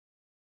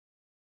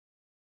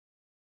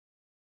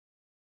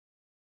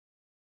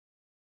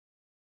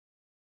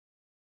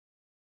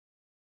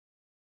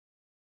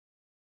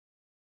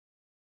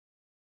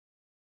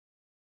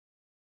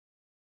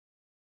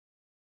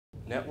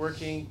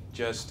Networking,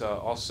 just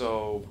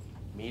also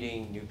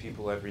meeting new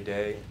people every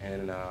day,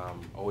 and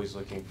always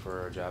looking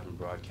for a job in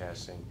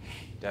broadcasting.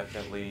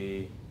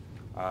 Definitely,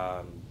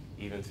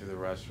 even through the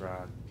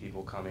restaurant,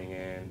 people coming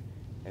in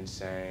and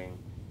saying,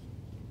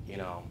 you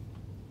know,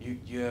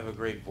 you have a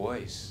great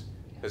voice.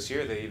 Because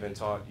here they even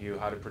taught you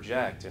how to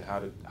project and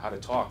how to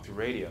talk through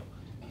radio.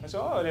 I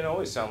said, oh, I didn't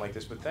always sound like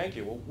this, but thank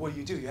you. Well, what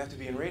do? You have to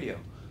be in radio.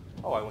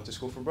 Oh, I went to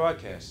school for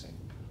broadcasting.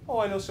 Oh,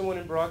 I know someone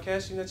in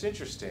broadcasting, that's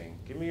interesting.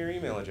 Give me your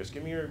email address,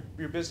 give me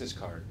your business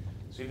card.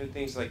 So even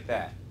things like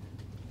that.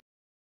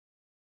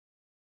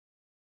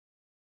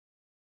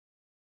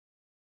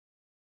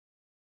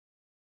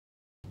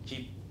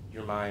 Keep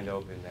your mind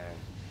open that,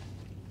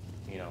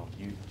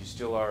 you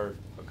still are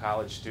a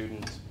college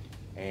student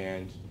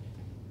and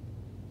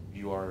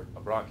you are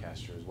a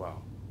broadcaster as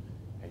well.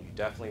 And you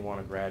definitely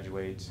want to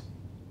graduate,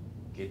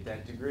 get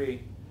that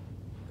degree,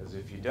 because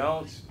if you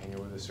don't and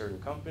you're with a certain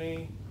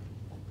company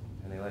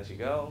and they let you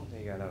go,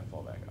 then you got to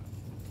fall back up.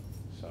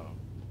 So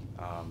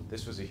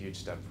this was a huge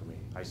step for me.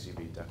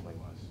 ICB definitely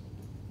was.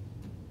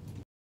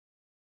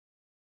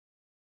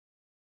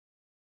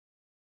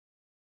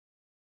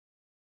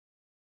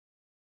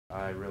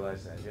 I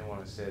realized that I didn't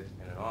want to sit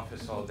in an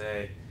office all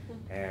day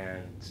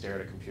and stare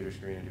at a computer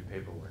screen and do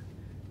paperwork.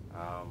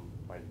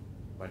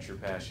 My true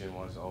passion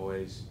was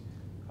always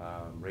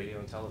radio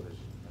and television,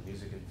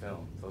 music and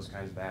film, those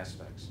kinds of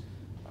aspects.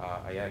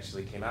 I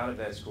actually came out of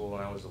that school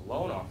and I was a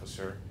loan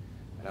officer,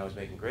 and I was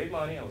making great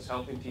money. I was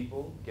helping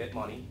people get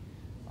money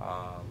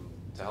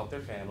to help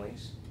their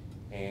families,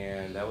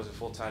 and that was a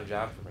full-time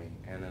job for me.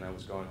 And then I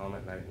was going home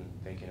at night and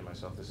thinking to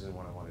myself, this isn't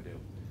what I want to do.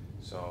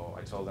 So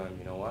I told them,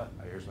 you know what,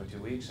 here's my 2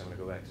 weeks, I'm going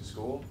to go back to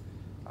school.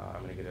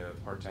 I'm going to get a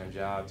part-time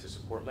job to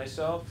support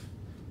myself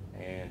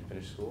and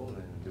finish school and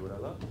then do what I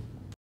love.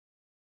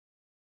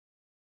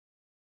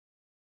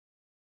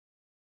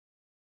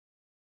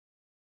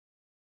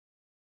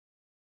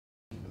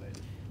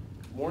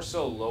 More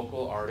so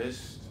local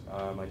artists.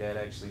 My dad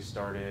actually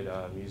started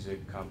a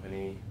music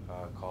company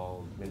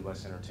called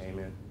Midwest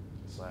Entertainment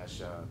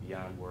 /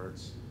 Beyond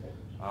Words.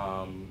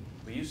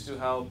 We used to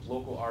help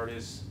local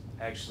artists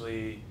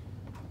actually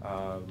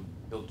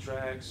build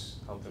tracks,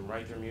 help them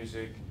write their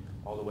music,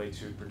 all the way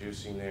to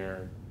producing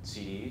their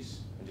CDs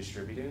and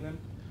distributing them.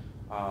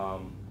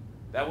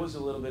 That was a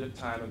little bit of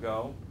time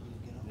ago.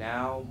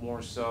 Now,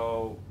 more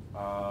so,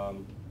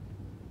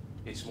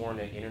 it's more in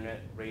the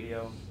internet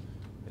radio.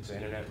 It's an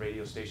internet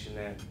radio station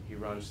that he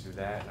runs through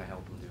that, and I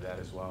help him do that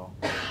as well,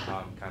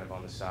 kind of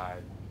on the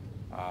side.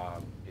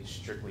 It's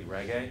strictly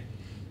reggae.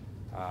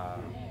 I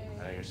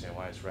know you're saying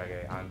why it's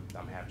reggae.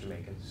 I'm half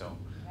Jamaican, so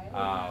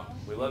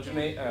we love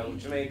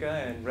Jamaica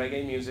and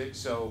reggae music.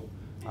 So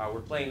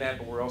we're playing that,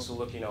 but we're also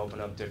looking to open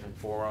up different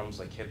forums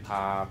like hip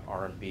hop,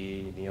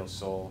 R&B, neo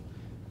soul,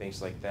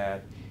 things like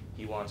that.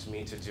 He wants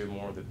me to do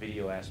more of the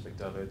video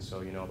aspect of it, so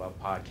about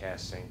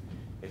podcasting.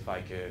 If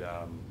I could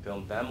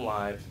film them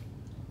live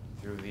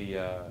through the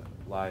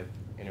live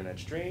internet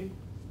stream,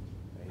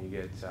 and you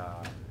get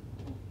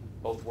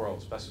both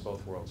worlds, best of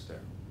both worlds there.